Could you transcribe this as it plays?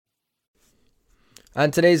On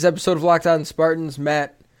today's episode of Locked On Spartans,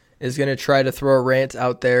 Matt is going to try to throw a rant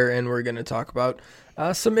out there, and we're going to talk about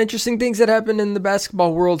some interesting things that happened in the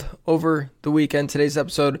basketball world over the weekend. Today's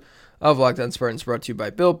episode of Locked On Spartans brought to you by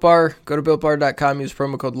Built Bar. Go to BuiltBar.com, use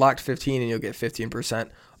promo code LOCKED15, and you'll get 15%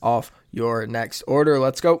 off your next order.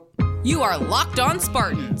 Let's go. You are Locked On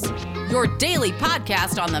Spartans, your daily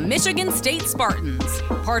podcast on the Michigan State Spartans,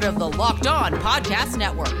 part of the Locked On Podcast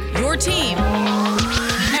Network, your team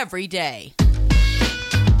every day.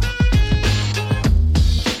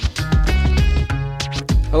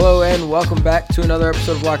 Hello and welcome back to another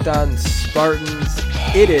episode of Locked On Spartans.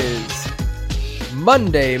 It is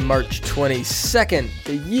Monday, March 22nd.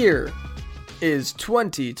 The year is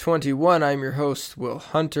 2021. I'm your host, Will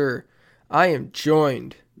Hunter. I am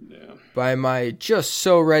joined by my just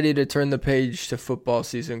so ready to turn the page to football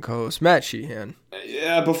season co-host, Matt Sheehan.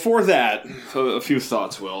 Yeah, before that, a few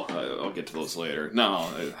thoughts, Will. I'll get to those later. No,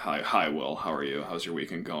 hi, Will. How are you? How's your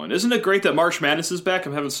weekend going? Isn't it great that March Madness is back?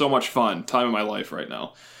 I'm having so much fun. Time of my life right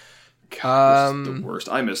now. God, this is the worst.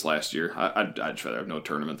 I missed last year. I'd rather have no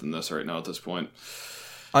tournament than this right now at this point.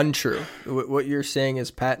 Untrue. What you're saying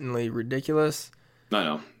is patently ridiculous. I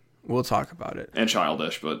know. We'll talk about it. And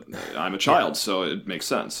childish, but I'm a child, so it makes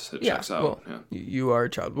sense. It checks out. Well, you are a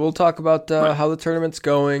child. We'll talk about how the tournament's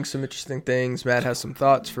going, some interesting things. Matt has some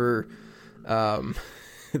thoughts for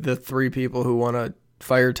the three people who want to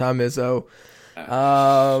fire Tom Izzo.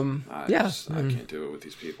 I can't do it with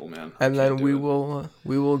these people, man. And then we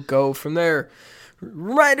will go from there.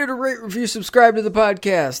 Reminder to rate, review, subscribe to the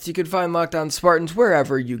podcast. You can find Locked On Spartans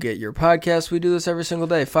wherever you get your podcasts. We do this every single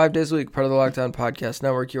day, 5 days a week, part of the Locked On Podcast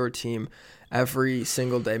Network, your team every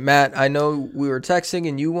single day. Matt, I know we were texting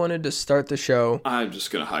and you wanted to start the show. I'm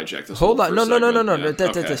just going to hijack this. Hold on. No. Yeah.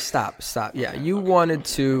 Okay. Stop. Yeah, you wanted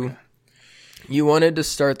to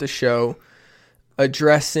start the show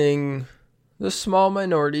addressing the small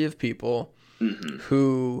minority of people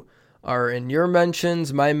who are in your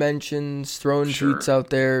mentions, my mentions, throwing tweets out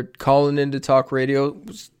there, calling into talk radio,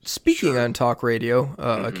 speaking on talk radio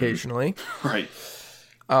occasionally. Right.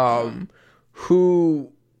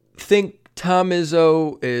 Who think Tom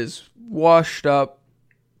Izzo is washed up,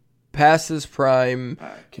 past his prime,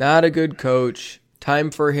 not a good coach, time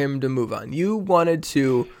for him to move on. You wanted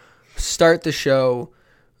to start the show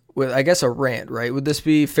with, I guess, a rant, right? Would this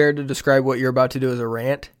be fair to describe what you're about to do as a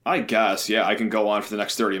rant? I guess, yeah. I can go on for the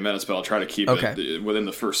next 30 minutes, but I'll try to keep it within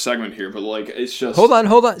the first segment here. But, it's just... Hold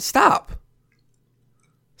on. Stop.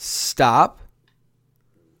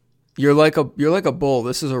 You're like a bull.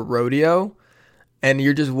 This is a rodeo, and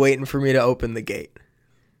you're just waiting for me to open the gate.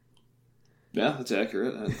 Yeah, that's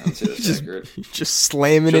accurate. I'd say that's accurate. Just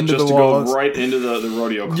slamming into the walls. Just to go right into the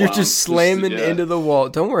rodeo clown. You're just slamming into the wall.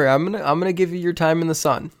 Don't worry, I'm gonna give you your time in the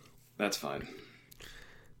sun. That's fine.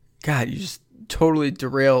 God, you just totally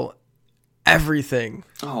derail everything.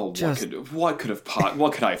 Oh, what could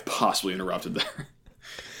I have possibly interrupted there?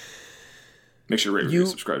 Make sure to rate, review,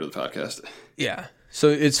 subscribe to the podcast. Yeah. So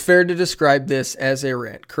it's fair to describe this as a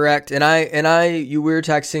rant, correct? We were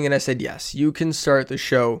texting and I said, yes, you can start the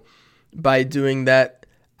show by doing that.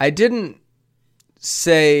 I didn't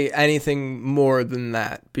say anything more than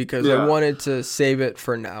that because I wanted to save it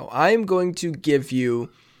for now. I'm going to give you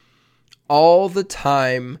all the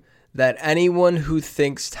time that anyone who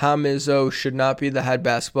thinks Tom Izzo should not be the head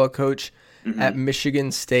basketball coach at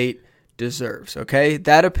Michigan State deserves, okay?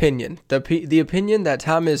 That opinion, the opinion that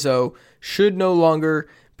Tom Izzo should no longer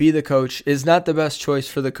be the coach, is not the best choice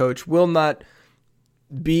for the coach, will not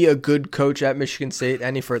be a good coach at Michigan State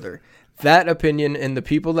any further. That opinion and the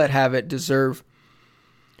people that have it deserve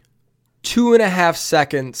 2.5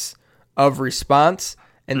 seconds of response.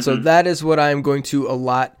 And so that is what I'm going to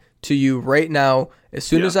allot to you right now. As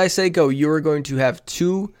soon as I say go, you are going to have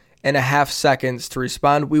 2.5 seconds to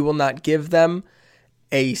respond. We will not give them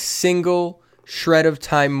a single shred of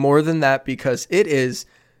time more than that because it is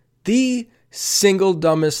the single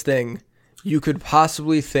dumbest thing you could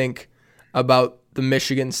possibly think about the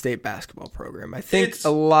Michigan State basketball program. I think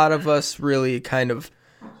a lot of us really kind of,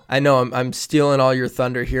 I know I'm stealing all your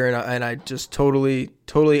thunder here and I just totally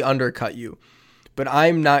undercut you, but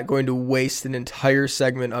I'm not going to waste an entire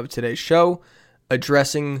segment of today's show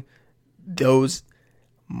addressing those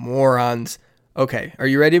morons. Okay, are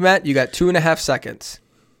you ready, Matt? You got 2.5 seconds.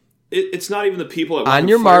 It's not even the people that on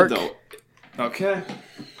your mark, though. Okay.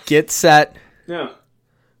 Get set. Yeah.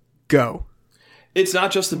 Go. It's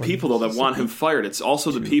not just the people, though, that want him fired. It's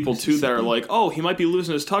also the people, too, that are like, oh, he might be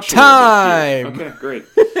losing his touch. Time! Okay, great.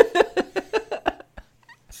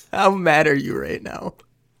 How mad are you right now?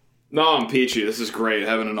 No, I'm peachy. This is great.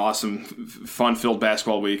 Having an awesome, fun-filled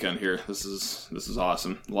basketball weekend here. This is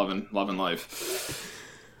awesome. Loving life.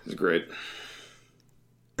 It's great.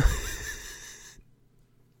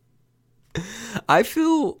 I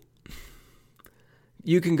feel.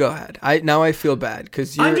 You can go ahead. I feel bad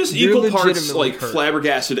because I'm just equal parts like hurt.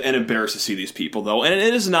 Flabbergasted and embarrassed to see these people, though. And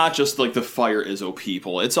it is not just like the fire Izzo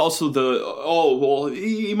people. It's also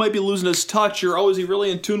he might be losing his touch, or is he really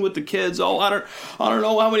in tune with the kids? I don't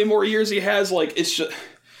know how many more years he has. Like, it's just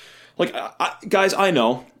like guys, I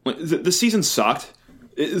know the season sucked.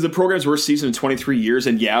 The program's worst season in 23 years,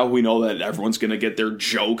 and yeah, we know that everyone's going to get their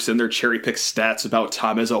jokes and their cherry-picked stats about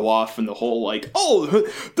Tom Izzo off and the whole,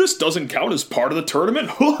 this doesn't count as part of the tournament,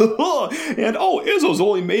 and, Izzo's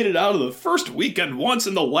only made it out of the first weekend once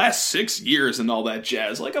in the last 6 years and all that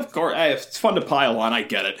jazz. Like, of course, it's fun to pile on, I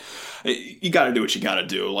get it. You got to do what you got to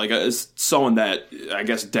do. Like, as someone that, I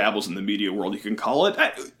guess, dabbles in the media world, you can call it,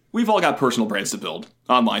 we've all got personal brands to build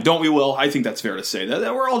online, don't we, Will? I think that's fair to say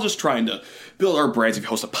that we're all just trying to build our brands if you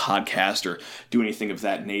host a podcast or do anything of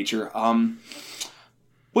that nature. I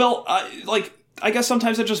guess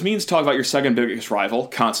sometimes it just means talk about your second biggest rival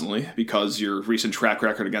constantly because your recent track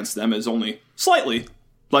record against them is only slightly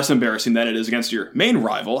less embarrassing than it is against your main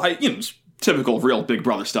rival. Typical real big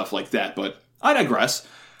brother stuff like that, but I digress.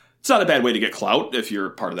 It's not a bad way to get clout if you're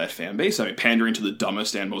part of that fan base. I mean, pandering to the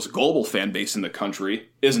dumbest and most global fan base in the country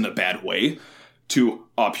isn't a bad way to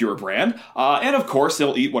up your brand. And of course,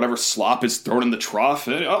 they'll eat whatever slop is thrown in the trough.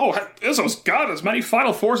 Izzo's got as many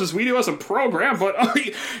Final Fours as we do as a program, but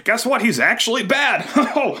guess what? He's actually bad.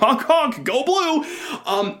 Honk, honk, go blue.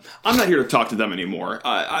 I'm not here to talk to them anymore.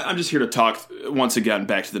 I'm just here to talk, once again,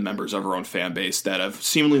 back to the members of our own fan base that have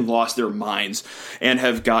seemingly lost their minds and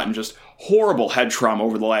have gotten just horrible head trauma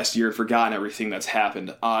over the last year, forgotten everything that's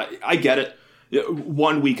happened. I get it.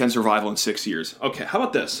 1 weekend survival in 6 years. Okay, how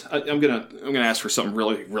about this? I'm gonna ask for something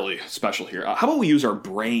really, really special here. How about we use our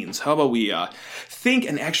brains? How about we think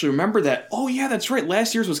and actually remember that, oh yeah, that's right,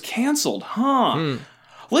 last year's was canceled, huh?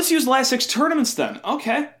 Let's use the last 6 tournaments then.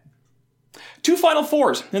 Okay. 2 Final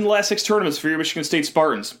Fours in the last 6 tournaments for your Michigan State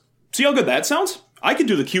Spartans. See how good that sounds? I could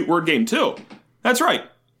do the cute word game too. That's right.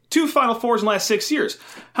 2 Final Fours in the last 6 years.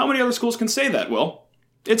 How many other schools can say that, Will?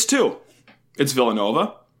 It's 2. It's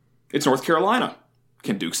Villanova. It's North Carolina.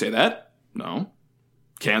 Can Duke say that? No.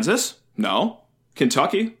 Kansas? No.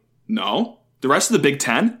 Kentucky? No. The rest of the Big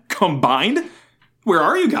Ten? Combined? Where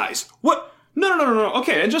are you guys? What? No.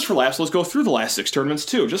 Okay, and just for laughs, let's go through the last 6 tournaments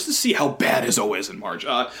too, just to see how bad Izzo is in March.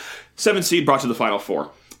 7 seed brought to the Final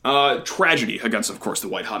Four. Tragedy against, of course, the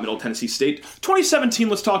white-hot Middle Tennessee State. 2017,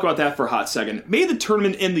 let's talk about that for a hot second. Made the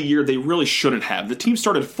tournament in the year they really shouldn't have. The team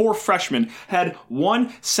started 4 freshmen, had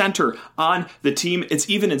 1 center on the team. It's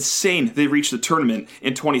even insane they reached the tournament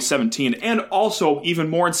in 2017. And also, even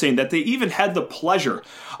more insane, that they even had the pleasure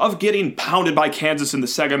of getting pounded by Kansas in the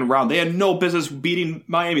second round. They had no business beating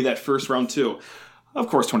Miami that first round, too. Of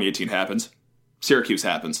course, 2018 happens. Syracuse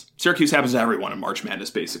happens. Syracuse happens to everyone in March Madness,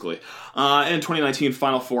 basically. And 2019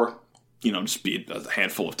 Final Four, just beat a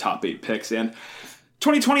handful of top 8 picks. And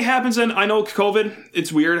 2020 happens, and I know COVID,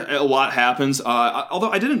 it's weird. A lot happens. Although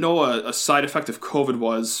I didn't know a side effect of COVID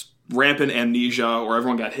was rampant amnesia, or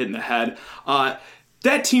everyone got hit in the head.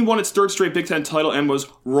 That team won its 3rd straight Big Ten title and was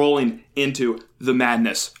rolling into the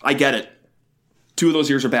madness. I get it. 2 of those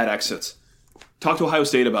years are bad exits. Talk to Ohio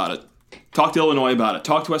State about it. Talk to Illinois about it.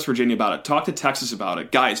 Talk to West Virginia about it. Talk to Texas about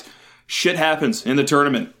it. Guys, shit happens in the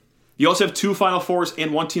tournament. You also have 2 Final Fours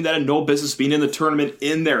and 1 team that had no business being in the tournament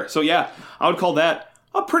in there. So yeah, I would call that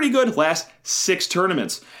a pretty good last 6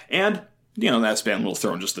 tournaments. And, that span will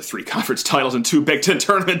throw in just the 3 conference titles and 2 Big Ten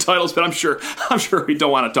tournament titles, but I'm sure we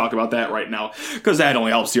don't want to talk about that right now, because that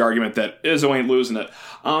only helps the argument that Izzo ain't losing it.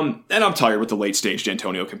 And I'm tired with the late-stage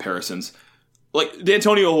D'Antonio comparisons. Like,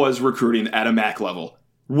 D'Antonio was recruiting at a MAC level.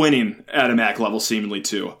 Winning at a MAC level, seemingly,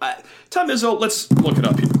 too. Tom Izzo, let's look it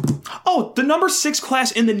up here. Oh, the number 6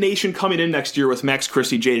 class in the nation coming in next year with Max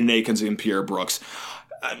Christie, Jaden Akins, and Pierre Brooks.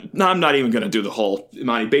 I'm not even going to do the whole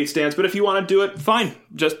Imani Bates dance, but if you want to do it, fine.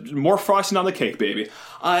 Just more frosting on the cake, baby.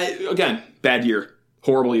 Again, bad year.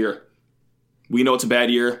 Horrible year. We know it's a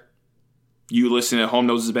bad year. You listening at home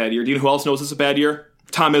knows it's a bad year. Do you know who else knows it's a bad year?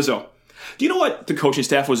 Tom Izzo. Do you know what the coaching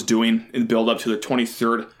staff was doing in the build-up to their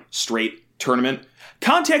 23rd straight tournament?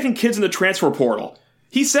 Contacting kids in the transfer portal.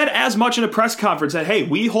 He said as much in a press conference that, hey,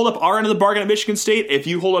 we hold up our end of the bargain at Michigan State if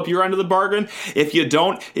you hold up your end of the bargain. If you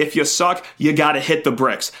don't, if you suck, you got to hit the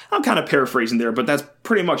bricks. I'm kind of paraphrasing there, but that's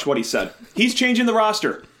pretty much what he said. He's changing the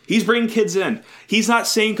roster. He's bringing kids in. He's not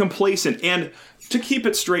staying complacent. And to keep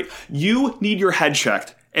it straight, you need your head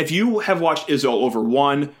checked. If you have watched Izzo over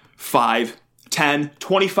 1, 5, 10,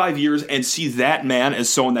 25 years and see that man as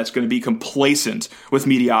someone that's going to be complacent with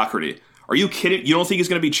mediocrity. Are you kidding? You don't think he's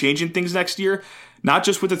going to be changing things next year? Not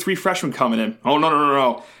just with the 3 freshmen coming in. Oh,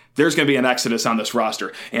 no. There's going to be an exodus on this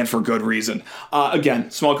roster, and for good reason.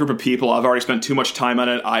 Again, small group of people. I've already spent too much time on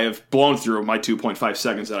it. I have blown through my 2.5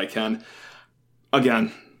 seconds that I can.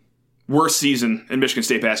 Again, worst season in Michigan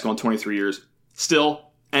State basketball in 23 years.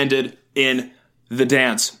 Still ended in the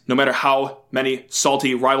dance. No matter how many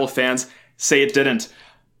salty rival fans say it didn't.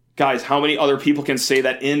 Guys, how many other people can say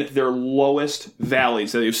that in their lowest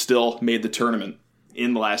valleys that they've still made the tournament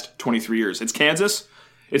in the last 23 years? It's Kansas,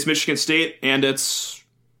 it's Michigan State, and it's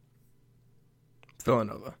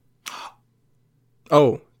Villanova.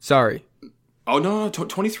 Oh, sorry. Oh, no,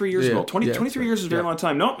 23 years ago. 23 years is a very long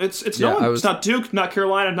time. No, it's no one. It's not Duke, not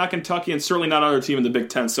Carolina, not Kentucky, and certainly not another team in the Big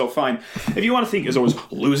Ten. So fine. If you want to think is always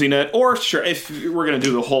losing it, or sure, if we're going to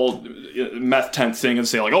do the whole meth tent thing and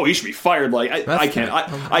say like, oh, he should be fired, like I can't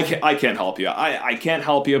help you. I can't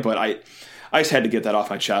help you, but I just had to get that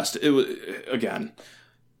off my chest. It was, again,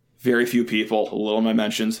 very few people, a little of my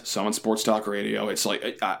mentions, some on Sports Talk Radio. It's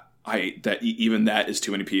like, even that is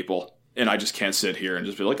too many people. And I just can't sit here and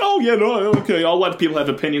just be like, oh, yeah, no, okay, I'll let people have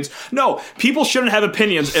opinions. No, people shouldn't have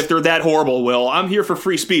opinions if they're that horrible, Will. I'm here for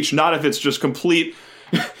free speech, not if it's just complete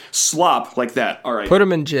slop like that. All right. Put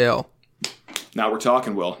them in jail. Now we're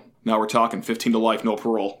talking, Will. Now we're talking 15 to life, no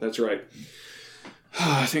parole. That's right.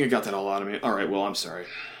 I think I got that all out of me. All right, Will, I'm sorry.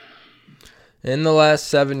 In the last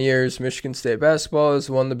 7 years, Michigan State basketball has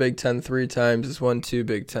won the Big Ten 3 times, has won 2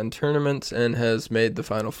 Big Ten tournaments, and has made the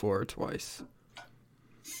Final Four twice.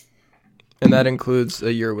 And that includes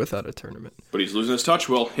a year without a tournament. But he's losing his touch,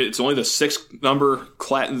 Will. It's only the 6th number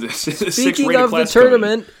class. Speaking of the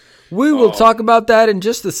tournament, we will talk about that in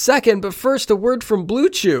just a second. But first, a word from Blue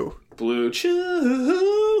Chew. Blue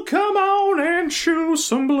Chew, come on and chew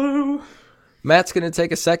some blue. Matt's going to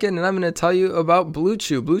take a second, and I'm going to tell you about Blue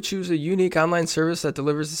Chew. Blue Chew is a unique online service that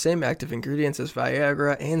delivers the same active ingredients as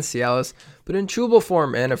Viagra and Cialis, but in chewable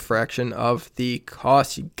form and a fraction of the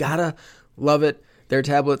cost. You gotta love it. Their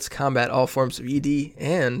tablets combat all forms of ED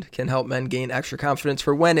and can help men gain extra confidence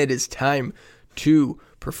for when it is time to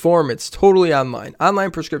perform. It's totally online. Online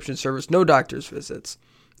prescription service, no doctor's visits,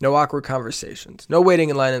 no awkward conversations, no waiting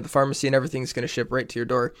in line at the pharmacy, and everything's going to ship right to your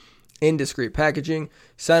door in discreet packaging.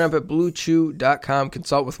 Sign up at BlueChew.com,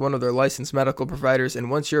 consult with one of their licensed medical providers, and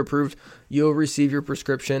once you're approved, you'll receive your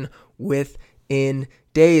prescription within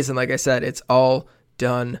days. And like I said, it's all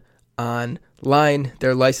done online.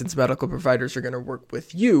 Their licensed medical providers are going to work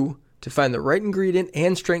with you to find the right ingredient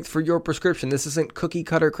and strength for your prescription. This isn't cookie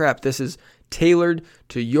cutter crap. This is tailored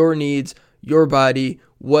to your needs, your body,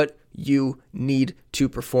 what you need to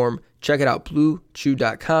perform. Check it out,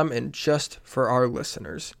 BlueChew.com. And just for our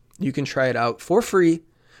listeners, you can try it out for free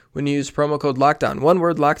when you use promo code LOCKEDON. One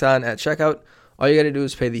word, locked on at checkout. All you got to do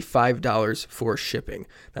is pay the $5 for shipping.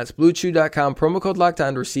 That's BlueChew.com, promo code locked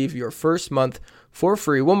on to receive your first month for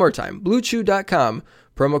free. One more time, BlueChew.com,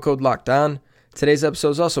 promo code locked on. Today's episode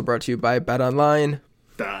is also brought to you by BetOnline.ag.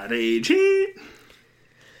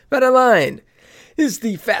 BetOnline is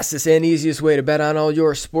the fastest and easiest way to bet on all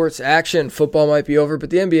your sports action. Football might be over, but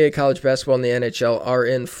the NBA, college basketball, and the NHL are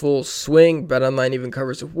in full swing. BetOnline even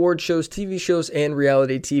covers award shows, TV shows, and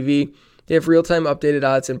reality TV. They have real-time updated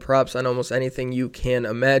odds and props on almost anything you can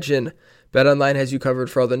imagine. BetOnline has you covered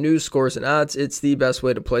for all the news, scores, and odds. It's the best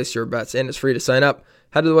way to place your bets, and it's free to sign up.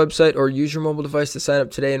 Head to the website or use your mobile device to sign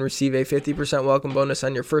up today and receive a 50% welcome bonus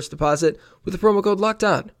on your first deposit with the promo code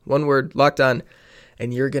LOCKEDON. One word, locked on,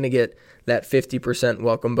 and you're going to get that 50%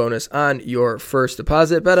 welcome bonus on your first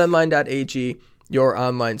deposit. BetOnline.ag, your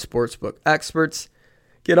online sportsbook experts.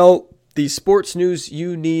 Get all the sports news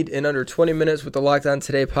you need in under 20 minutes with the Locked On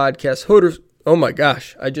Today podcast. Oh my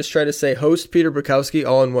gosh, I just tried to say host Peter Bukowski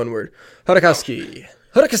all in one word. Hodakowski.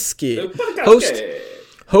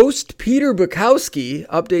 Host Peter Bukowski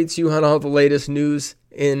updates you on all the latest news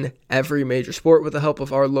in every major sport with the help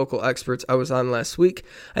of our local experts I was on last week.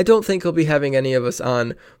 I don't think he'll be having any of us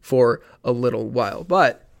on for a little while,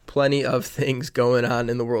 but plenty of things going on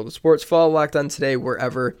in the world of sports. Follow Locked On Today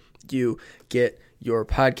wherever you get your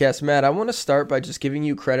podcast. Matt, I want to start by just giving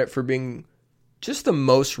you credit for being just the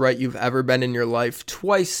most right you've ever been in your life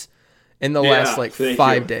twice in the last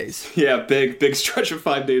 5 days. Yeah, big stretch of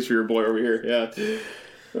 5 days for your boy over here. Yeah.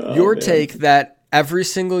 Your take that every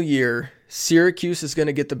single year Syracuse is going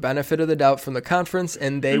to get the benefit of the doubt from the conference,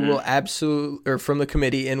 and they will from the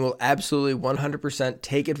committee, and will absolutely 100%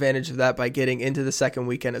 take advantage of that by getting into the second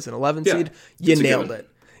weekend as an 11 seed. You nailed it.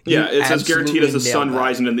 Yeah, it's as guaranteed as the sun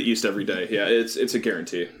rising in the east every day. Yeah, it's a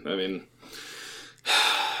guarantee. I mean,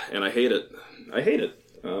 and I hate it.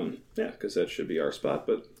 Yeah, because that should be our spot,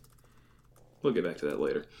 but we'll get back to that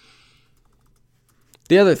later.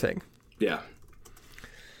 The other thing. Yeah.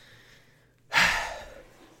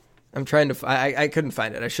 I'm trying to. I couldn't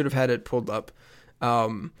find it. I should have had it pulled up.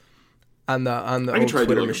 On the I old can try to Twitter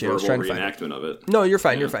do like a machine. I was verbal trying to find it. reenactment of it. No, you're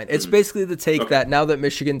fine. You're fine. It's basically the take that now that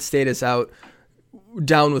Michigan State is out,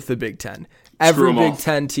 down with the Big Ten. Every 'em Big all.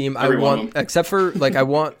 Ten team Every I one of want, them. except for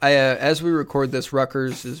as we record this,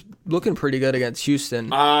 Rutgers is looking pretty good against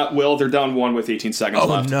Houston. Well, they're down 1 with 18 seconds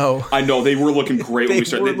left. No. I know they were looking great when we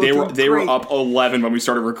started. They were great. up 11 when we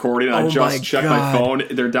started recording. And I Oh my just checked my God. phone.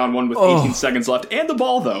 They're down 1 with 18 seconds left, and the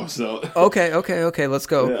ball though. So Okay, let's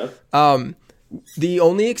go. Yeah. The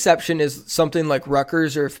only exception is something like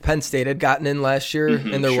Rutgers or if Penn State had gotten in last year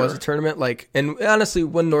and there was a tournament. And honestly,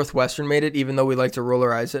 when Northwestern made it, even though we like to roll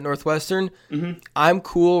our eyes at Northwestern, I'm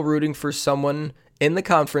cool rooting for someone in the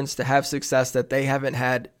conference to have success that they haven't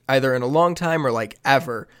had either in a long time or like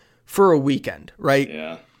ever for a weekend, right?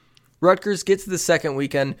 yeah. Rutgers gets to the second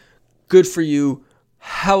weekend. Good for you.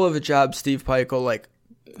 Hell of a job, Steve Peichel. Like,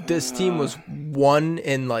 this team was 1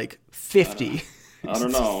 in like 50. I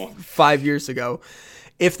don't know. 5 years ago,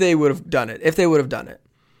 if they would have done it.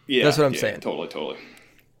 Yeah, That's what I'm saying. Totally.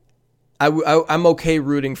 I'm okay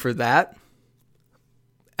rooting for that.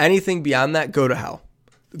 Anything beyond that, go to hell.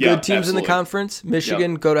 Yeah, Good teams in the absolutely. conference,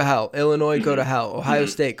 Michigan, go to hell. Illinois, go to hell. Ohio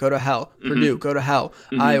State, go to hell. Purdue, go to hell.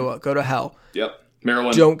 Iowa, go to hell. Yep.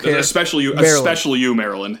 Maryland. Don't care. Especially you,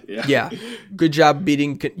 Maryland. Yeah. Yeah. Good job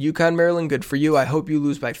beating UConn, Maryland. Good for you. I hope you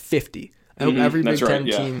lose by 50. I hope every Big that's right, Ten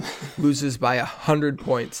yeah. team loses by 100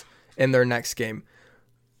 points in their next game.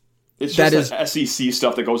 It's That just that SEC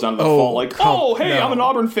stuff that goes on in the Oh, fall. Like, hey, no. I'm an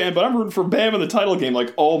Auburn fan, but I'm rooting for Bam in the title game.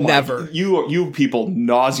 Like, oh my, Never. You people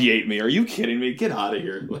nauseate me. Are you kidding me? Get out of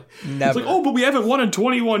here. Never. It's like, but we haven't won in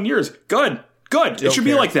 21 years. Good. It should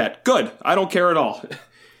be care. like that. Good. I don't care at all.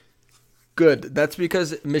 Good. That's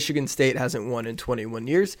because Michigan State hasn't won in 21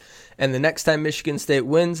 years. And the next time Michigan State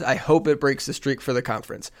wins, I hope it breaks the streak for the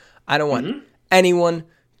conference. I don't want anyone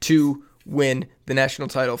to win the national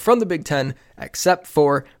title from the Big Ten except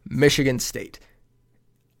for Michigan State.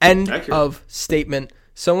 End Accurate. of statement.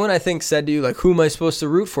 Someone I think said to you, like, who am I supposed to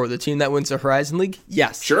root for? The team that wins the Horizon League?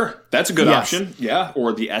 Yes. Sure. That's a good Yes. option. Yeah.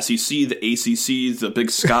 Or the SEC, the ACC, the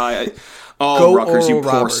Big Sky. Oh, Go Rutgers, you Oral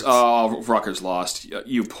poor... Roberts. Oh, Rutgers lost.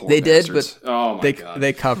 You poor They did, bastards. but oh my God.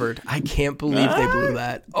 they covered. I can't believe they blew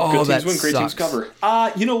that. Oh, Good that teams win, great sucks. teams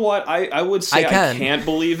cover. You know what? I would say I I, can. can't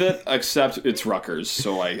believe it, except it's Rutgers,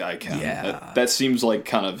 so I can. Yeah. That seems like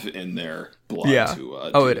kind of in their blood. Yeah. To,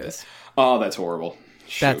 Oh, do it that. is. Oh, that's horrible.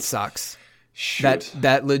 Shoot. That sucks. Shoot.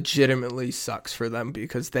 That legitimately sucks for them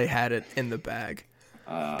because they had it in the bag.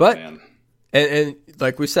 But Man. and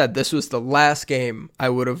like we said, this was the last game I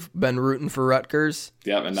would have been rooting for Rutgers.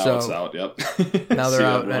 Yep, and now So, it's out. Yep. Now See they're that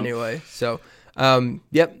out one. anyway. So,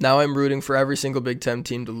 yep. Now I'm rooting for every single Big Ten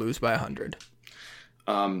team to lose by 100.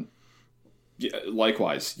 Yeah,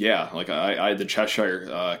 likewise, yeah. Like I had the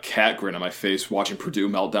Cheshire cat grin on my face watching Purdue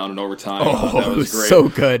meltdown in overtime. Oh, that it was great. so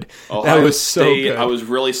good. Ohio That was so State, good. I was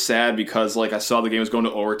really sad because like I saw the game was going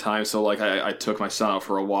to overtime, so like I took my son out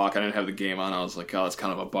for a walk. I didn't have the game on. I was like, oh, that's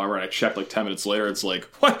kind of a bummer. And I checked like 10 minutes later. It's like,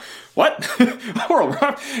 what?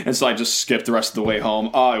 And so I just skipped the rest of the way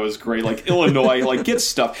home. Oh, it was great. Like Illinois, like get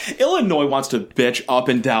stuff. Illinois wants to bitch up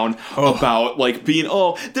and down about like being,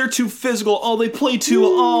 they're too physical. Oh, they play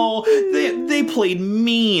too. They played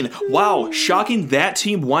mean. Wow, shocking. That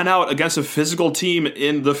team went out against a physical team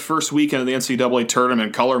in the first weekend of the NCAA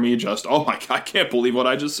tournament. Color me just, oh my God, I can't believe what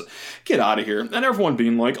I just, get out of here. And everyone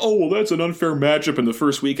being like, oh, well, that's an unfair matchup in the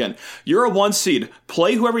first weekend. You're a 1 seed.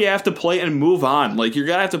 Play whoever you have to play and move on. Like, you're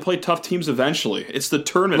going to have to play tough teams eventually. It's the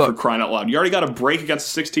tournament for crying out loud. You already got a break against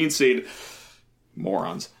a 16 seed.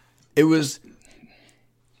 Morons. It was.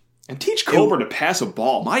 And teach Coburn to pass a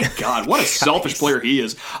ball. My God, what a selfish player he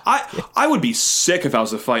is. I would be sick if I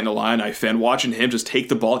was a Fighting Illini fan watching him just take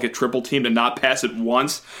the ball, get triple teamed, and not pass it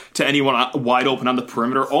once to anyone wide open on the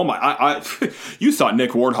perimeter. Oh my, you thought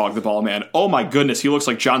Nick Ward hogged the ball, man. Oh my goodness, he looks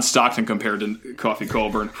like John Stockton compared to Coffee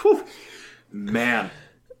Coburn. Whew. Man.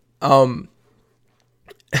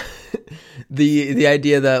 The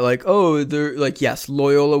idea that like, they're like, yes,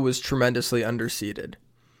 Loyola was tremendously underseeded.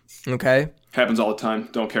 Okay? Happens all the time.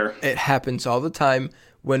 Don't care. It happens all the time.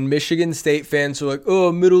 When Michigan State fans are like,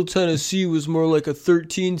 Middle Tennessee was more like a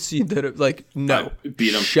 13 seed that it, like, no.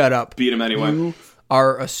 Beat 'em. Shut up. Beat 'em anyway. You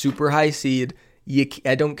are a super high seed.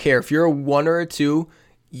 I don't care. If you're a 1 or a 2,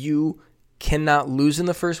 you cannot lose in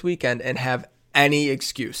the first weekend and have any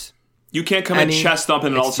excuse. You can't come in any chest thumping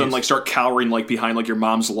and all of a sudden excuse. like start cowering like behind like your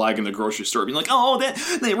mom's leg in the grocery store, being like, "Oh,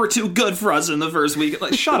 they were too good for us in the first week."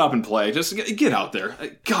 Like, shut up and play. Just get out there.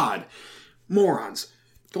 God, morons!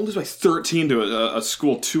 Don't lose by 13 to a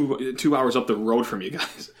school 2 hours up the road from you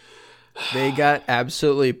guys. They got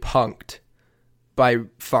absolutely punked by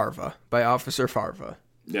Farva, by Officer Farva,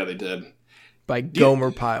 Yeah, they did. by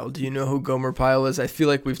Gomer Pyle. Do you know who Gomer Pyle is? I feel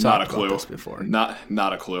like we've Not a talked clue. about this before. Not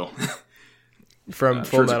a clue. From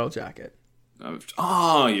Full sure Metal Jacket.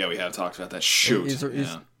 Oh yeah, we have talked about that. Shoot.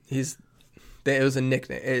 He's it was a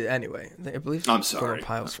nickname. Anyway, I believe I'm sorry. Gomer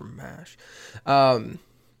Pyle's from MASH.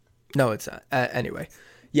 No, it's not. Anyway,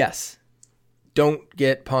 yes. Don't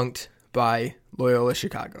get punked by Loyola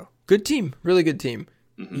Chicago. Good team. Really good team.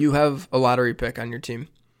 Mm-hmm. You have a lottery pick on your team.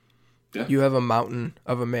 Yeah. You have a mountain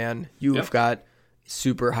of a man. You've got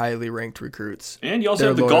super highly ranked recruits. And you also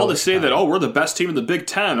have the gall to say that, we're the best team in the Big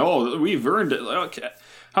Ten. Oh, we've earned it. Okay.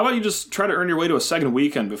 How about you just try to earn your way to a second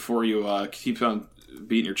weekend before you keep on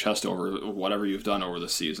beating your chest over whatever you've done over the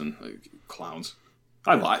season? Like, clowns.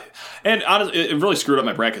 I lie. And honestly, it really screwed up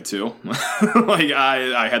my bracket, too. Like,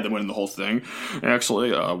 I had them winning the whole thing, actually.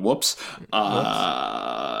 Whoops.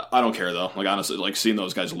 I don't care, though. Like, honestly, like, seeing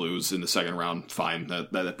those guys lose in the second round, fine.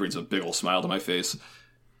 That brings a big old smile to my face.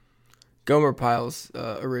 Gomer Pyle's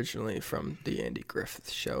originally from the Andy Griffith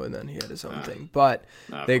Show, and then he had his own thing. But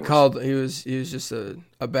they called he was just a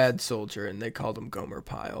bad soldier, and they called him Gomer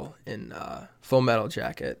Pyle in Full Metal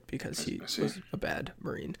Jacket because he was a bad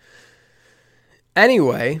Marine.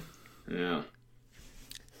 Anyway, were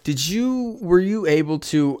you able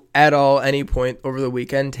to at all any point over the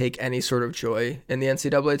weekend take any sort of joy in the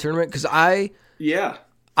NCAA tournament? Because I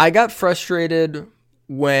got frustrated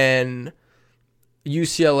when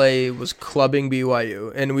UCLA was clubbing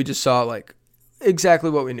BYU, and we just saw like exactly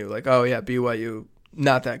what we knew. Like, oh yeah, BYU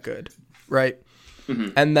not that good, right? Mm-hmm.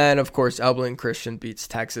 And then of course Abilene Christian beats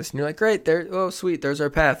Texas, and you're like, great, there. Oh sweet, there's our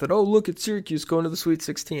path. And oh look at Syracuse going to the Sweet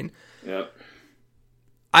 16. Yep.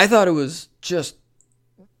 I thought it was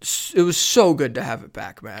so good to have it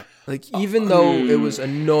back, Matt. Like, even though it was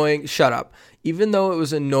annoying, even though it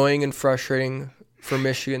was annoying and frustrating for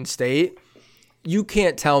Michigan State, you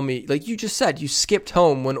can't tell me, like you just said, you skipped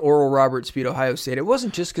home when Oral Roberts beat Ohio State. It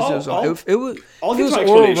wasn't just because it was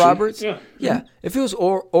Oral Roberts. Yeah. If it was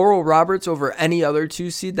Oral Roberts over any other 2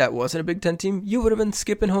 seed that wasn't a Big Ten team, you would have been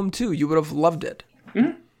skipping home too. You would have loved it.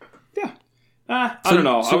 Mm-hmm. Yeah. I don't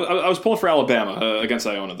know. I was pulling for Alabama against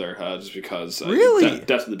Iona there, just because. Really?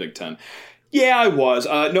 Death of the Big Ten. Yeah, I was.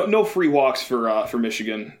 No free walks for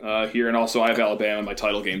Michigan here, and also I have Alabama in my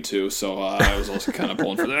title game too, so I was also kind of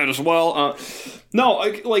pulling for that as well.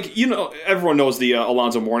 Everyone knows the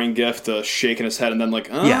Alonzo Mourning gif, the shaking his head, and then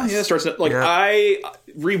starts like I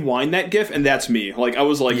rewind that gif, and that's me. Like I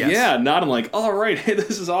was like, nodding like, all right, hey,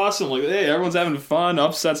 this is awesome. Like, hey, everyone's having fun,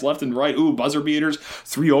 upsets left and right. Ooh, buzzer beaters,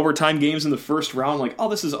 3 overtime games in the first round. Like, oh,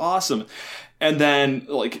 this is awesome. And then,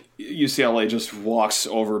 like, UCLA just walks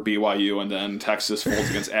over BYU, and then Texas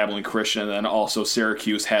folds against Abilene Christian, and then also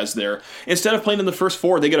Syracuse has instead of playing in the first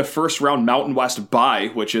 4, they get a first-round Mountain West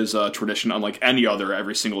bye, which is a tradition unlike any other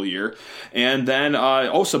every single year. And then,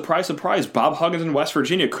 surprise, surprise, Bob Huggins in West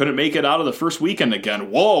Virginia couldn't make it out of the first weekend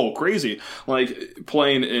again. Whoa, crazy. Like,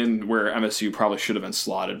 playing in where MSU probably should have been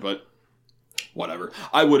slotted, but whatever.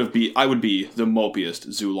 I would be the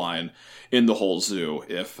mopiest zoo lion in the whole zoo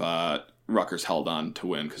if Rutgers held on to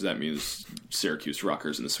win, because that means Syracuse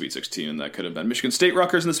Rutgers in the Sweet 16, and that could have been Michigan State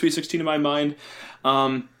Rutgers in the Sweet 16 in my mind.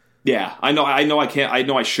 I know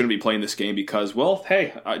I shouldn't be playing this game because, well,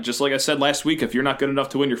 hey, just like I said last week, if you're not good enough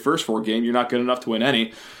to win your first 4 game, you're not good enough to win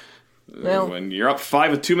any. Well, when you're up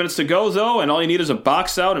 5 with 2 minutes to go, though, and all you need is a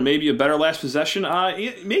box out and maybe a better last possession,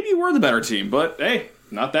 maybe you were the better team, but hey,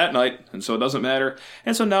 not that night, and so it doesn't matter.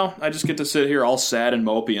 And so now I just get to sit here all sad and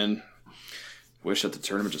mopey and wish that the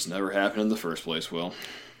tournament just never happened in the first place, Will.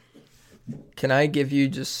 Can I give you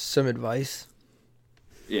just some advice?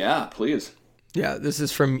 Yeah, please. Yeah, this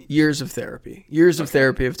is from years of therapy. Years of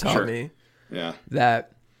therapy have taught me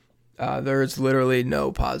that there is literally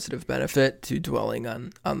no positive benefit to dwelling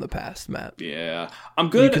on the past, Matt. Yeah. I'm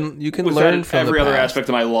good you can with learn from every the other past. aspect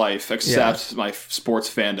of my life except my sports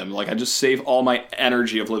fandom. Like, I just save all my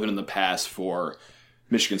energy of living in the past for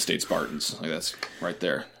Michigan State Spartans. Like, that's right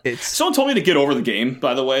there. Someone told me to get over the game,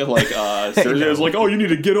 by the way. Like, Thursday was like, oh, you need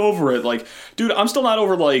to get over it. Like, dude, I'm still not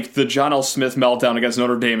over, like, the John L. Smith meltdown against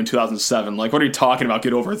Notre Dame in 2007. Like, what are you talking about?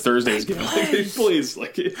 Get over Thursday's game. Like, please.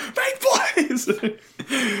 Like, make plays.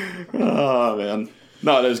 Oh, man.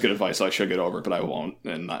 No, that is good advice. I should get over it, but I won't.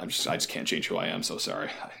 And I just can't change who I am, so sorry.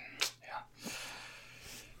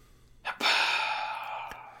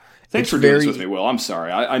 Thanks for doing this with me, Will. I'm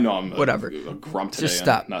sorry. I know I'm whatever. A grump today. Just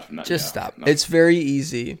stop. Stop. No. It's very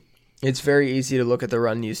easy. It's very easy to look at the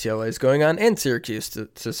run UCLA is going on, and Syracuse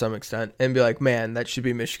to some extent, and be like, man, that should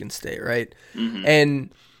be Michigan State, right? Mm-hmm.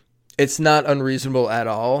 And it's not unreasonable at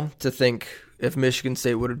all to think if Michigan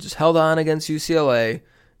State would have just held on against UCLA,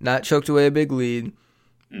 not choked away a big lead,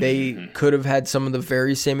 they could have had some of the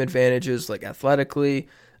very same advantages, like athletically,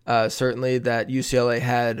 certainly that UCLA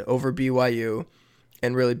had over BYU.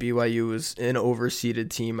 And really, BYU was an overseeded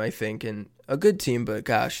team, I think, and a good team, but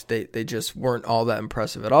gosh, they just weren't all that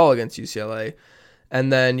impressive at all against UCLA.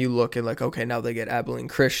 And then you look at, like, okay, now they get Abilene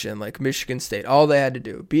Christian, like Michigan State. All they had to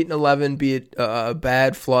do, beat an 11, beat a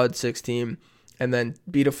bad, flawed 6 team, and then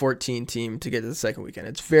beat a 14 team to get to the second weekend.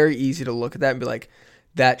 It's very easy to look at that and be like,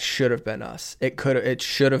 that should have been us. It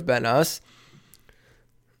should have been us.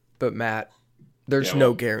 But, Matt, there's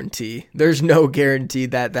no guarantee. There's no guarantee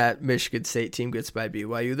that Michigan State team gets by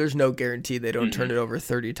BYU. There's no guarantee they don't turn it over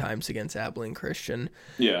 30 times against Abilene Christian.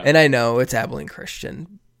 Yeah. And I know it's Abilene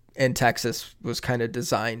Christian, and Texas was kind of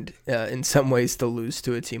designed in some ways to lose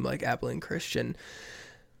to a team like Abilene Christian.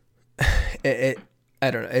 I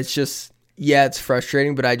don't know. It's just, it's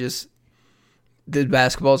frustrating, but the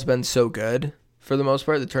basketball's been so good for the most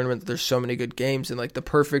part. The tournament, there's so many good games and like the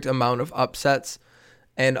perfect amount of upsets.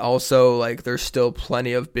 And also, like, there's still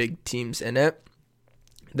plenty of big teams in it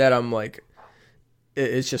that I'm like,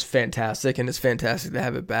 it's just fantastic, and it's fantastic to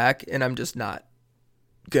have it back. And I'm just not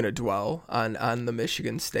going to dwell on the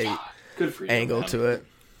Michigan State angle to it.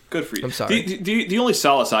 Good for you. I'm sorry. The only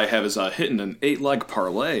solace I have is hitting an 8-leg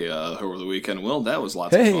parlay over the weekend. Will, that was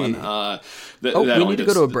lots of fun. We need to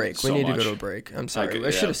go to a break. I'm sorry.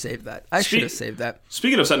 I should have saved that.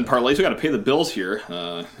 Speaking of setting parlays, we got to pay the bills here.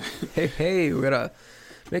 Hey, we got to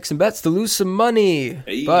make some bets to lose some money.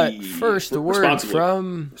 Hey, but first, a word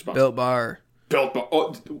from Built Bar. Built Bar.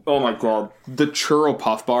 Oh my God. The Churro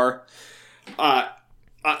Puff Bar.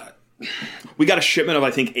 We got a shipment of,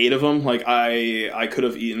 I think, 8 of them. Like, I could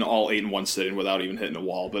have eaten all 8 in one sitting without even hitting a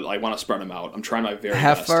wall, but I want to spread them out. I'm trying my very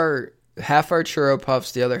best. Half our churro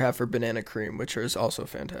puffs, the other half are banana cream, which is also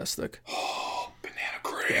fantastic. Oh, banana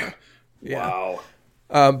cream. Yeah. Wow.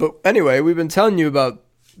 But anyway, we've been telling you about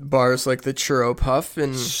bars like the churro puff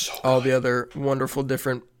and all the other wonderful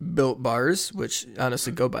different Built bars, which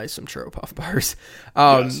honestly, go buy some churro puff bars.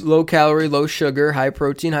 Yes. Low calorie, low sugar, high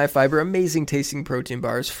protein, high fiber, amazing tasting protein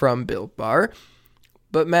bars from Built Bar.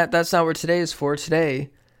 But Matt, that's not what today is for. Today,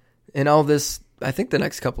 in all this, I think the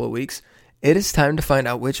next couple of weeks, it is time to find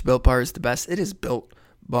out which Built Bar is the best. It is Built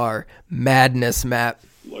Bar Madness, Matt.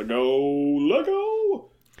 Lego.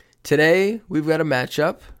 Today, we've got a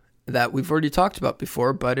matchup that we've already talked about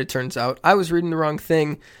before, but it turns out I was reading the wrong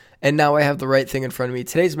thing, and now I have the right thing in front of me.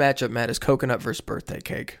 Today's matchup, Matt, is coconut versus birthday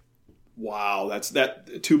cake. Wow, that's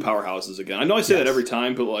 2 powerhouses again. I know I say that every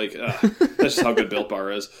time, but like that's just how good Built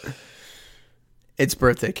Bar is. It's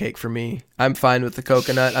birthday cake for me. I'm fine with the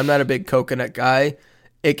coconut. I'm not a big coconut guy.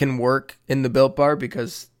 It can work in the Built Bar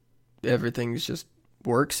because everything just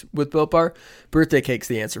works with Built Bar. Birthday cake's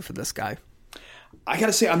the answer for this guy. I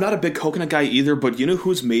gotta say, I'm not a big coconut guy either, but you know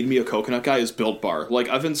who's made me a coconut guy is Built Bar. Like,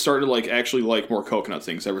 I've been starting to, like, actually like more coconut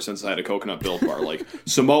things ever since I had a coconut Built Bar. Like,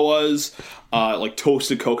 Samoas, like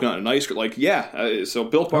toasted coconut and ice cream. Like, so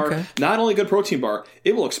Built Bar, not only a good protein bar,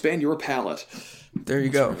 it will expand your palate. There you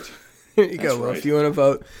go. There you go. Well, if you want to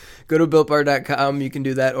vote, go to BuiltBar.com. You can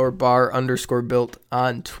do that, or bar_built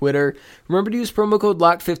on Twitter. Remember to use promo code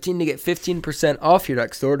LOCKED15 to get 15% off your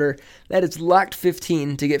next order. That is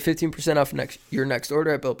LOCKED15 to get 15% off your next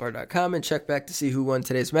order at BuiltBar.com, and check back to see who won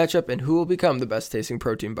today's matchup and who will become the best tasting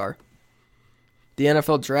protein bar. The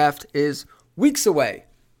NFL Draft is weeks away.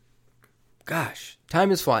 Gosh,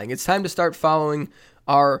 time is flying. It's time to start following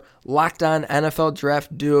our Locked On NFL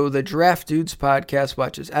Draft duo. The Draft Dudes podcast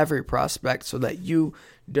watches every prospect so that you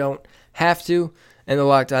don't have to. And the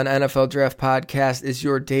Locked On NFL Draft podcast is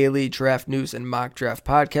your daily draft news and mock draft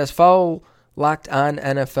podcast. Follow Locked On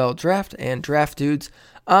NFL Draft and Draft Dudes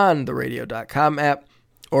on the radio.com app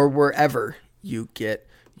or wherever you get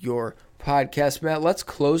your podcast. Matt, let's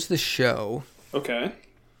close the show. Okay.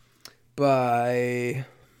 By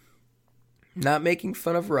not making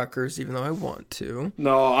fun of Rutgers, even though I want to.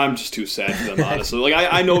 No, I'm just too sad for them, honestly. Like,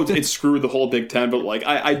 I know it's screwed the whole Big Ten, but, like,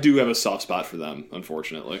 I do have a soft spot for them,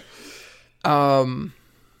 unfortunately. Let's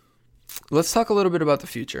talk a little bit about the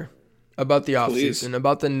future, about the offseason,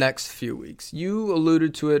 about the next few weeks. You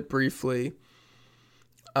alluded to it briefly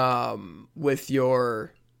with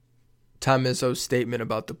your Tom Izzo statement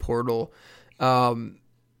about the portal.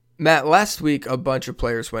 Matt, last week a bunch of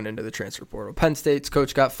players went into the transfer portal. Penn State's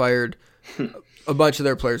coach got fired. A bunch of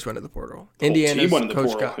their players went to the portal. Indiana's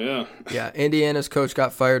coach got Indiana's coach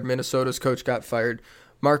got fired. Minnesota's coach got fired.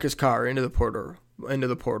 Marcus Carr into the portal.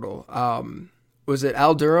 Was it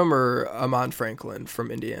Al Durham or Amon Franklin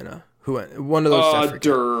from Indiana? Who went? One of those.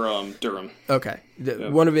 Durham. Okay,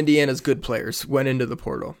 one of Indiana's good players went into the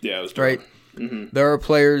portal. Yeah, it was Durham. Right. Mm-hmm. There are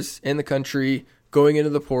players in the country going into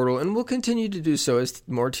the portal, and will continue to do so as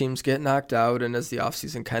more teams get knocked out and as the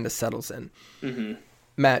offseason kind of settles in. Mm-hmm.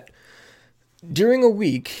 Matt, during a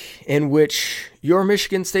week in which your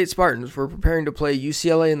Michigan State Spartans were preparing to play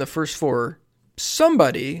UCLA in the first four,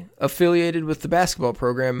 somebody affiliated with the basketball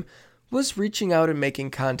program was reaching out and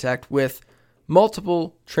making contact with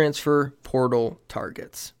multiple transfer portal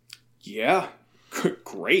targets. Yeah,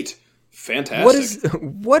 great. Fantastic.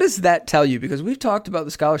 What does that tell you? Because we've talked about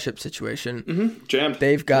the scholarship situation. Mm-hmm. Jammed.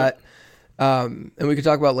 They've got, and we can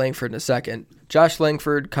talk about Langford in a second. Josh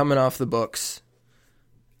Langford coming off the books.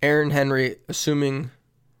 Aaron Henry assumed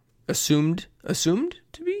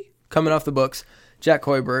to be coming off the books. Jack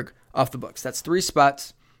Hoiberg off the books. That's 3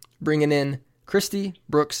 spots. Bringing in Christie,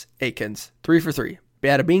 Brooks, Akins. 3 for 3.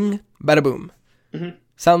 Bada bing, bada boom. Mm-hmm.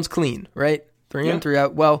 Sounds clean, right? 3 in, 3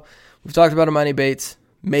 out. Well, we've talked about Imani Bates.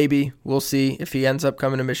 Maybe. We'll see if he ends up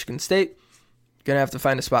coming to Michigan State. Going to have to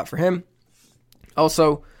find a spot for him.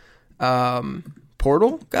 Also,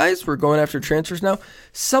 portal guys, we're going after transfers now.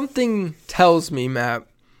 Something tells me, Matt,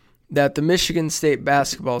 that the Michigan State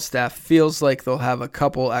basketball staff feels like they'll have a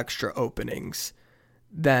couple extra openings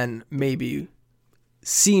than maybe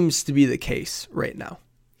seems to be the case right now.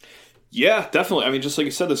 Yeah, definitely. I mean, just like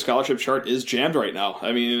you said, the scholarship chart is jammed right now.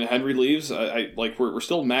 I mean, Henry leaves. We're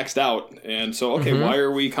still maxed out, and so why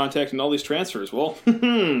are we contacting all these transfers? Well,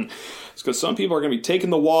 it's because some people are going to be taking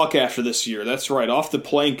the walk after this year. That's right, off the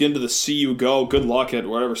plank into the sea you go. Good luck at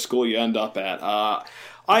whatever school you end up at.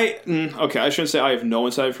 I shouldn't say I have no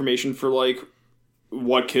inside information for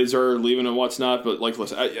what kids are leaving and what's not, but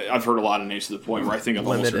listen, I've heard a lot of names to the point where I think I've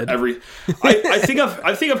almost heard every. I think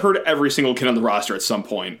I've heard every single kid on the roster at some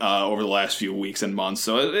point over the last few weeks and months.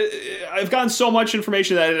 So I've gotten so much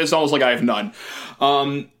information that it's almost like I have none.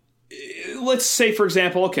 Let's say, for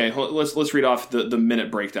example, let's read off the minute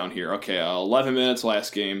breakdown here. 11 minutes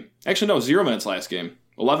last game. Actually, no, 0 minutes last game.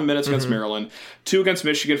 11 minutes against Maryland, 2 against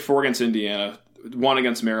Michigan, 4 against Indiana, 1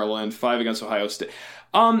 against Maryland, 5 against Ohio State.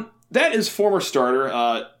 That is former starter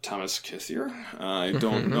Thomas Kithier. I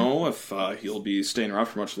don't know if he'll be staying around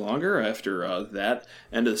for much longer after that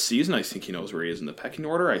end of the season. I think he knows where he is in the pecking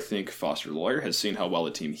order. I think Foster Loyer has seen how well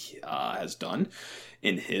the team has done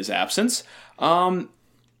in his absence. I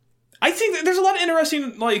think that there's a lot of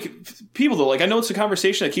interesting people though. I know it's a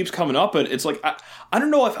conversation that keeps coming up, but it's I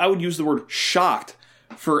don't know if I would use the word shocked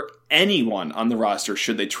for anyone on the roster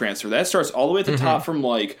should they transfer. That starts all the way at the top from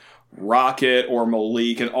Rocket or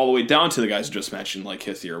Malik and all the way down to the guys I just mentioned, like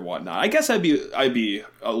Kithier or whatnot. I guess I'd be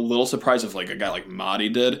a little surprised if a guy like Mahdi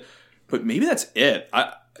did, but maybe that's it.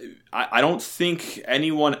 I don't think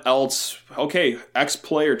anyone else. X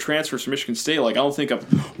player transfers from Michigan State. I don't think I'm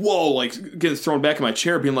getting thrown back in my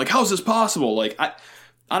chair, being how's this possible? I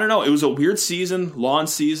don't know. It was a weird season, long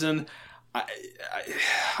season.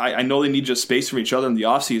 I know they need just space from each other in the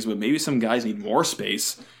offseason, but maybe some guys need more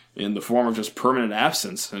space in the form of just permanent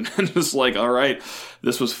absence. And just all right,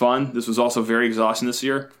 this was fun. This was also very exhausting this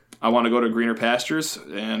year. I want to go to greener pastures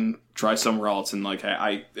and try somewhere else. And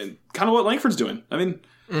and kind of what Langford's doing. I mean,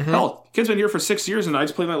 hell, kid's been here for 6 years, and I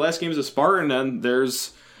just played my last game as a Spartan, and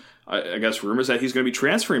there's, I guess, rumors that he's going to be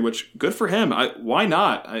transferring, which, good for him. Why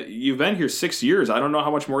not? You've been here 6 years. I don't know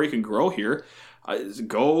how much more you can grow here.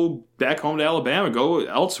 Go back home to Alabama. Go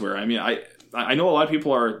elsewhere. I mean, I know a lot of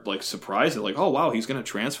people are surprised at oh wow, he's going to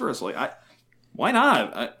transfer. It's why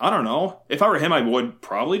not? I don't know. If I were him, I would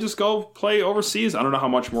probably just go play overseas. I don't know how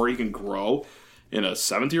much more he can grow in a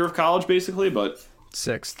 7th year of college, basically, but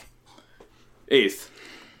 6th, 8th,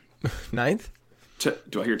 9th.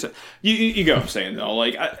 Do I hear? You go. I'm saying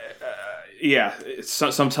though,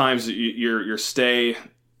 sometimes your stay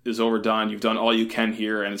is overdone. You've done all you can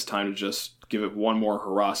here, and it's time to just give it one more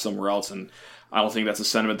hurrah somewhere else. And I don't think that's a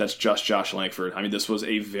sentiment that's just Josh Langford. I mean, this was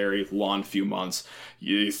a very long few months.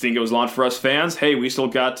 You think it was long for us fans? Hey, we still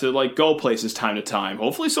got to go places time to time.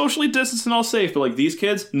 Hopefully socially distanced and all safe. But these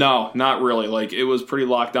kids, no, not really. It was pretty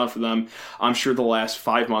locked down for them. I'm sure the last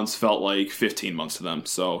 5 months felt like 15 months to them.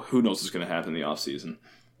 So who knows what's going to happen in the offseason.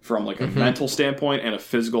 From a mental standpoint and a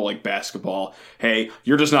physical basketball, hey,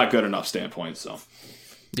 you're just not good enough standpoint. So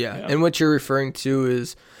yeah. And what you're referring to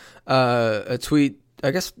is a tweet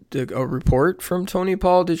I guess a report from Tony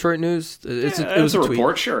Paul, Detroit News. It was a tweet.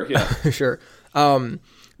 Report, sure, yeah. Sure.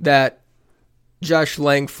 That Josh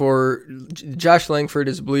Langford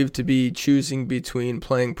is believed to be choosing between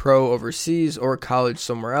playing pro overseas or college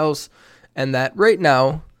somewhere else, and that right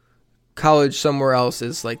now, college somewhere else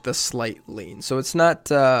is like the slight lean. So it's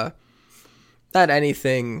not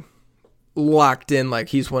anything locked in, like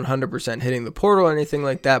he's 100% hitting the portal or anything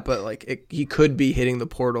like that, but like he could be hitting the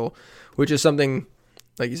portal, which is something,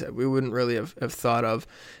 like you said, we wouldn't really have thought of.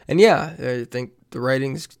 And yeah, I think the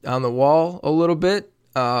writing's on the wall a little bit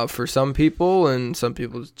for some people, and some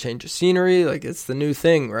people change of scenery. Like, it's the new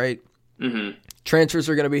thing, right? Mm-hmm. Transfers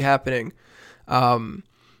are going to be happening.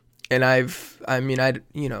 And I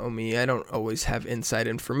don't always have inside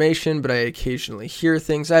information, but I occasionally hear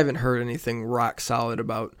things. I haven't heard anything rock solid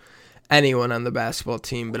about anyone on the basketball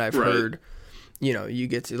team, but I've heard, you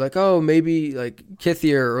get to like, oh, maybe like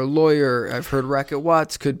Kithier or Lawyer. I've heard Racket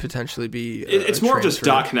Watts could potentially be. It's more of just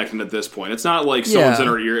dot connecting at this point. It's not like someone's in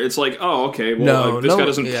our ear. It's like, oh, okay, well, this guy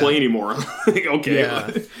doesn't play anymore. Like, okay.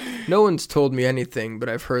 Yeah. No one's told me anything, but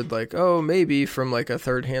I've heard like, oh, maybe from like a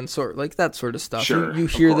third-hand sort, like that sort of stuff. Sure, you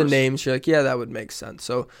hear the names, you're like, yeah, that would make sense.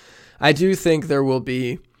 So I do think there will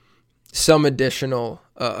be some additional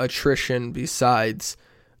attrition besides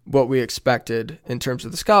what we expected in terms of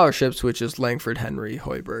the scholarships, which is Langford, Henry,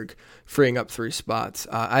 Hoiberg, freeing up 3 spots.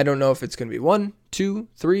 I don't know if it's going to be 1, 2,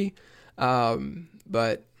 3,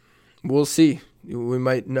 but we'll see. We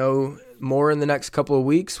might know more in the next couple of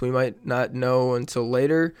weeks. We might not know until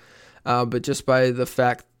later, but just by the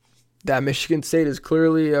fact that Michigan State is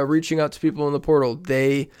clearly reaching out to people in the portal,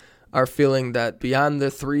 they are feeling that beyond the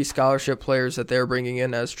 3 scholarship players that they're bringing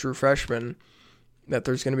in as true freshmen, that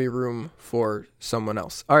there's going to be room for someone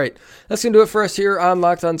else. All right, that's going to do it for us here on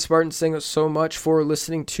Locked On Spartans. Thank you so much for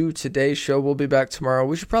listening to today's show. We'll be back tomorrow.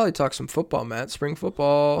 We should probably talk some football, Matt. Spring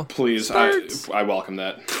football. Please, I welcome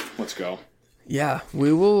that. Let's go. Yeah,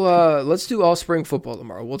 we will. Let's do all spring football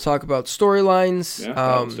tomorrow. We'll talk about storylines.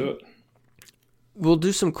 Yeah, let's do it. We'll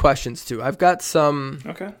do some questions, too. I've got some.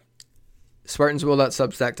 Okay.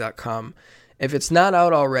 SpartansWill.substack.com. If it's not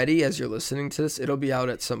out already as you're listening to this, it'll be out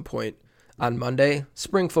at some point on Monday.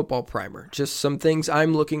 Spring football primer. Just some things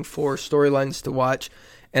I'm looking for, storylines to watch.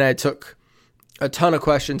 And I took a ton of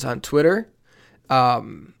questions on Twitter. I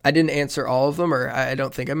didn't answer all of them, or I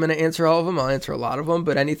don't think I'm going to answer all of them. I'll answer a lot of them.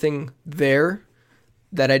 But anything there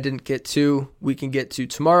that I didn't get to, we can get to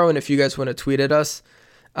tomorrow. And if you guys want to tweet at us,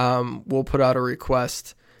 we'll put out a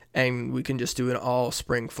request and we can just do an all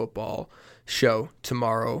spring football show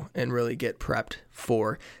tomorrow and really get prepped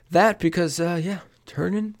for that because,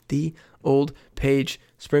 turning the old page,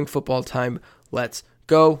 spring football time. Let's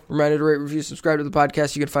go. Reminder to rate, review, subscribe to the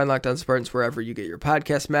podcast. You can find Locked On Spartans wherever you get your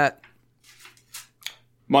podcast, Matt.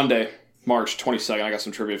 Monday, March 22nd, I got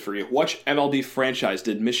some trivia for you. Which MLB franchise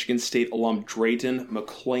did Michigan State alum Drayton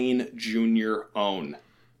McClain Jr. own?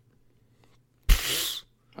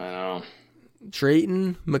 I know.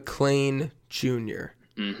 Drayton McClain Jr.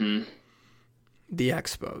 Mm-hmm. The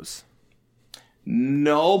Expos.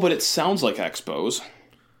 No, but it sounds like Expos.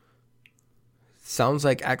 Sounds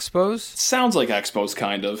like Expos? Sounds like Expos,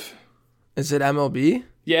 kind of. Is it MLB?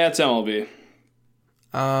 Yeah, it's MLB.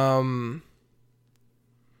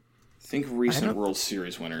 Think recent World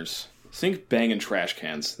Series winners. Think banging trash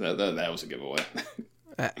cans. That was a giveaway.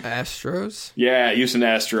 Astros? Yeah, Houston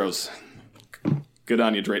Astros. Good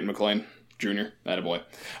on you, Drayton McClain Jr. Attaboy.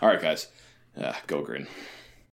 All right, guys. Go green.